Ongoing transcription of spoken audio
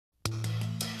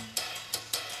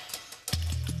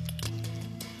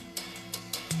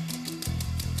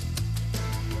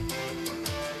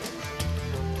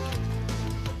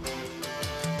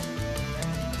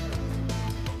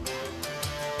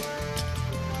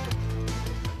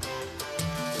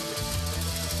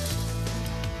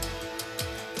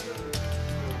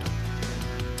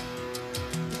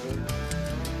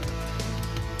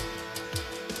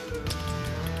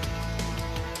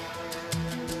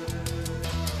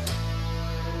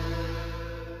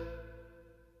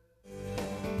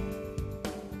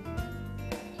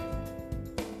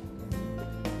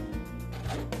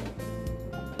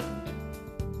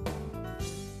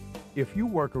If you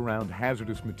work around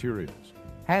hazardous materials,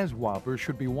 Hazwoper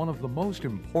should be one of the most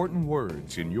important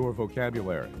words in your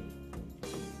vocabulary.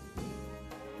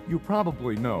 You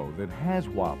probably know that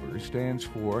Hazwoper stands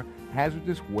for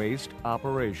Hazardous Waste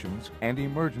Operations and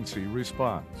Emergency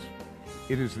Response.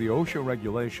 It is the OSHA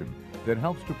regulation that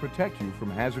helps to protect you from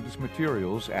hazardous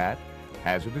materials at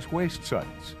hazardous waste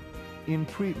sites, in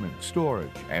treatment, storage,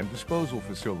 and disposal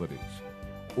facilities,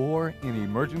 or in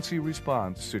emergency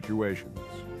response situations.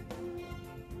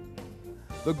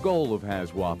 The goal of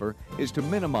Hazwoper is to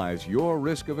minimize your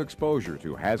risk of exposure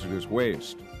to hazardous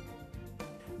waste.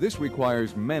 This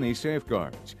requires many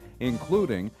safeguards,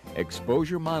 including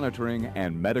exposure monitoring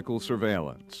and medical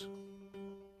surveillance.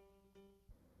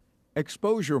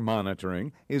 Exposure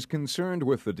monitoring is concerned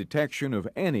with the detection of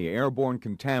any airborne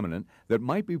contaminant that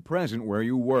might be present where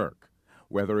you work,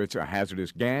 whether it's a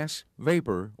hazardous gas,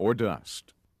 vapor, or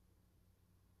dust.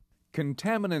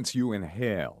 Contaminants you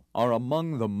inhale are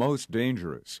among the most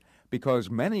dangerous because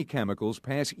many chemicals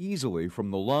pass easily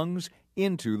from the lungs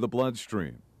into the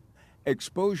bloodstream.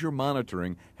 Exposure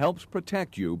monitoring helps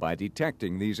protect you by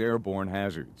detecting these airborne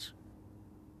hazards.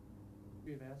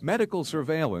 Medical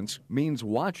surveillance means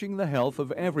watching the health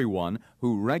of everyone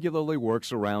who regularly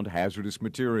works around hazardous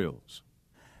materials.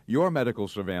 Your medical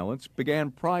surveillance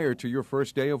began prior to your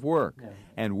first day of work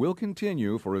and will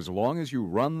continue for as long as you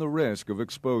run the risk of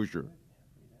exposure.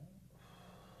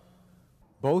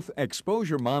 Both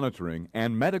exposure monitoring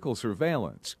and medical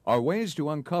surveillance are ways to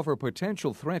uncover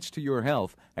potential threats to your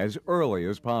health as early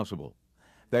as possible.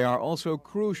 They are also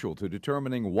crucial to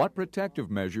determining what protective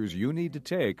measures you need to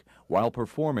take while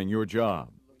performing your job.